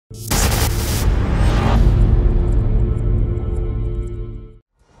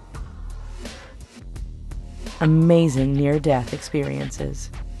Amazing near-death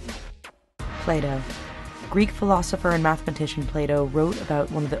experiences. Plato. Greek philosopher and mathematician Plato wrote about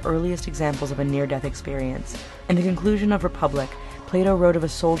one of the earliest examples of a near-death experience. In the conclusion of Republic, Plato wrote of a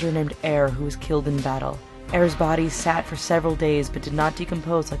soldier named Air who was killed in battle. Air's body sat for several days but did not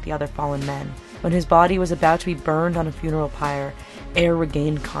decompose like the other fallen men. When his body was about to be burned on a funeral pyre, Air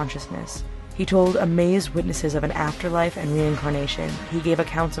regained consciousness. He told amazed witnesses of an afterlife and reincarnation. He gave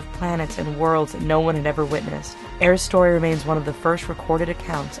accounts of planets and worlds that no one had ever witnessed. Air's story remains one of the first recorded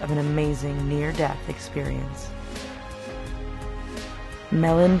accounts of an amazing near-death experience.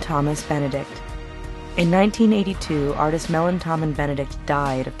 Mellen-Thomas Benedict. In 1982, artist Mellen-Thomas Benedict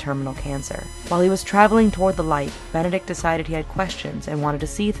died of terminal cancer. While he was traveling toward the light, Benedict decided he had questions and wanted to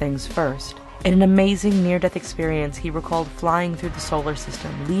see things first. In an amazing near-death experience, he recalled flying through the solar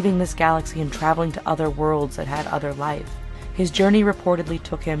system, leaving this galaxy and traveling to other worlds that had other life. His journey reportedly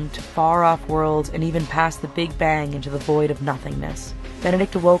took him to far-off worlds and even past the Big Bang into the void of nothingness.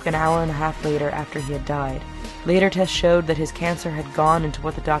 Benedict awoke an hour and a half later after he had died. Later tests showed that his cancer had gone into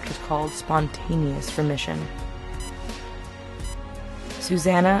what the doctors called spontaneous remission.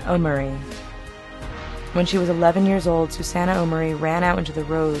 Susanna O'Murray. When she was 11 years old, Susanna O'Murray ran out into the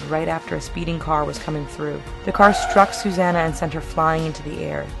road right after a speeding car was coming through. The car struck Susanna and sent her flying into the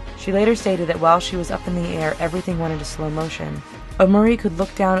air. She later stated that while she was up in the air, everything went into slow motion. O'Murray could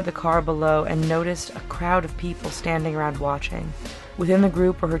look down at the car below and noticed a crowd of people standing around watching. Within the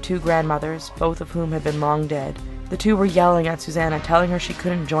group were her two grandmothers, both of whom had been long dead. The two were yelling at Susanna, telling her she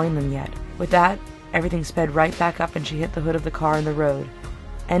couldn't join them yet. With that, everything sped right back up and she hit the hood of the car in the road,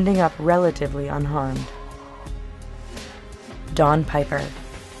 ending up relatively unharmed. Dawn Piper.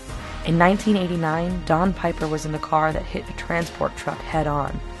 In 1989, Dawn Piper was in the car that hit a transport truck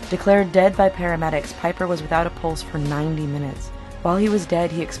head-on. Declared dead by paramedics, Piper was without a pulse for 90 minutes. While he was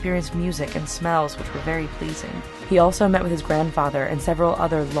dead, he experienced music and smells which were very pleasing. He also met with his grandfather and several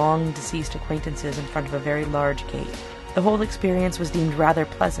other long-deceased acquaintances in front of a very large gate. The whole experience was deemed rather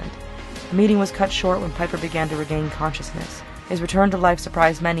pleasant. The meeting was cut short when Piper began to regain consciousness. His return to life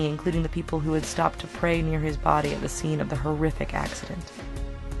surprised many, including the people who had stopped to pray near his body at the scene of the horrific accident.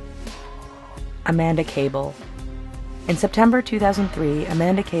 Amanda Cable. In September 2003,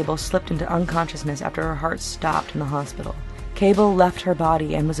 Amanda Cable slipped into unconsciousness after her heart stopped in the hospital. Cable left her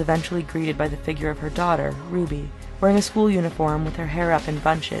body and was eventually greeted by the figure of her daughter, Ruby, wearing a school uniform with her hair up in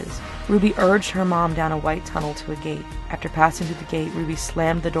bunches. Ruby urged her mom down a white tunnel to a gate. After passing through the gate, Ruby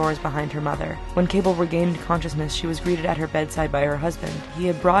slammed the doors behind her mother. When Cable regained consciousness, she was greeted at her bedside by her husband. He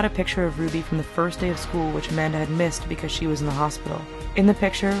had brought a picture of Ruby from the first day of school, which Amanda had missed because she was in the hospital. In the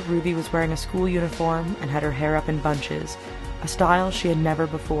picture, Ruby was wearing a school uniform and had her hair up in bunches, a style she had never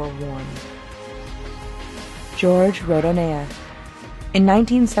before worn. George Rodonea. In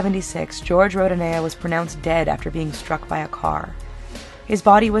 1976, George Rodonea was pronounced dead after being struck by a car. His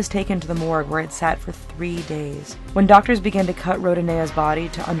body was taken to the morgue where it sat for 3 days. When doctors began to cut Rodonea's body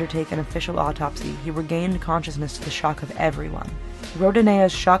to undertake an official autopsy, he regained consciousness to the shock of everyone.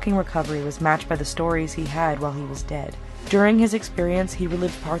 Rodonea's shocking recovery was matched by the stories he had while he was dead. During his experience, he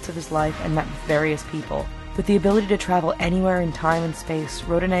relived parts of his life and met with various people. With the ability to travel anywhere in time and space,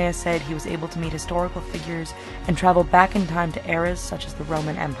 Rodonea said he was able to meet historical figures and travel back in time to eras such as the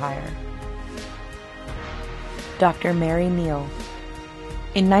Roman Empire. Dr. Mary Neal.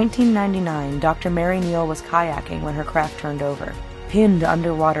 In 1999, Dr. Mary Neal was kayaking when her craft turned over. Pinned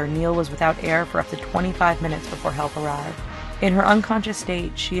underwater, Neal was without air for up to 25 minutes before help arrived. In her unconscious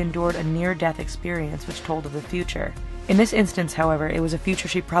state, she endured a near-death experience which told of the future. In this instance, however, it was a future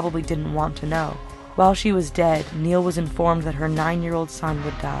she probably didn't want to know. While she was dead, Neal was informed that her 9-year-old son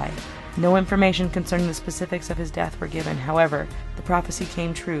would die. No information concerning the specifics of his death were given. However, the prophecy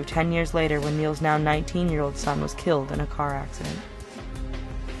came true 10 years later when Neal's now 19-year-old son was killed in a car accident.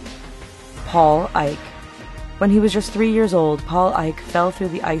 Paul Ike. When he was just 3 years old, Paul Ike fell through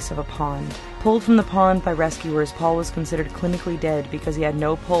the ice of a pond. Pulled from the pond by rescuers, Paul was considered clinically dead because he had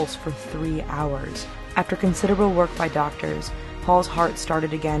no pulse for 3 hours. After considerable work by doctors, Paul's heart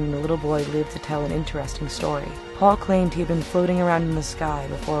started again and the little boy lived to tell an interesting story. Paul claimed he had been floating around in the sky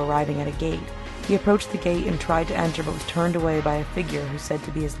before arriving at a gate. He approached the gate and tried to enter but was turned away by a figure who said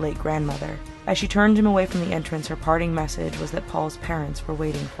to be his late grandmother. As she turned him away from the entrance, her parting message was that Paul's parents were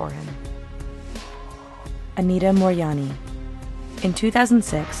waiting for him. Anita Moorjani. In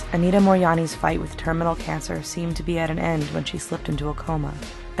 2006, Anita Moorjani's fight with terminal cancer seemed to be at an end when she slipped into a coma.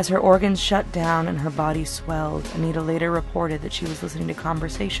 As her organs shut down and her body swelled, Anita later reported that she was listening to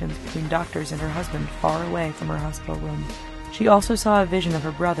conversations between doctors and her husband far away from her hospital room. She also saw a vision of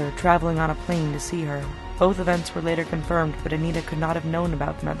her brother traveling on a plane to see her. Both events were later confirmed, but Anita could not have known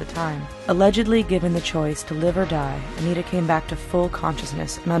about them at the time. Allegedly given the choice to live or die, Anita came back to full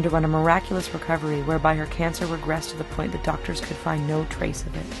consciousness and underwent a miraculous recovery whereby her cancer regressed to the point that doctors could find no trace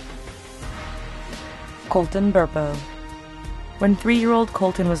of it. Colton Burpo. When 3-year-old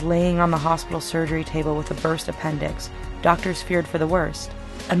Colton was laying on the hospital surgery table with a burst appendix, doctors feared for the worst.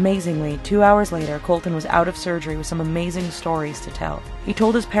 Amazingly, 2 hours later, Colton was out of surgery with some amazing stories to tell. He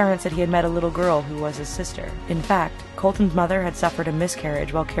told his parents that he had met a little girl who was his sister. In fact, Colton's mother had suffered a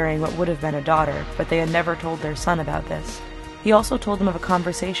miscarriage while carrying what would have been a daughter, but they had never told their son about this. He also told them of a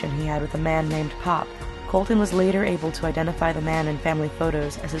conversation he had with a man named Pop. Colton was later able to identify the man in family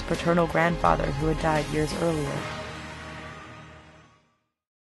photos as his paternal grandfather who had died years earlier.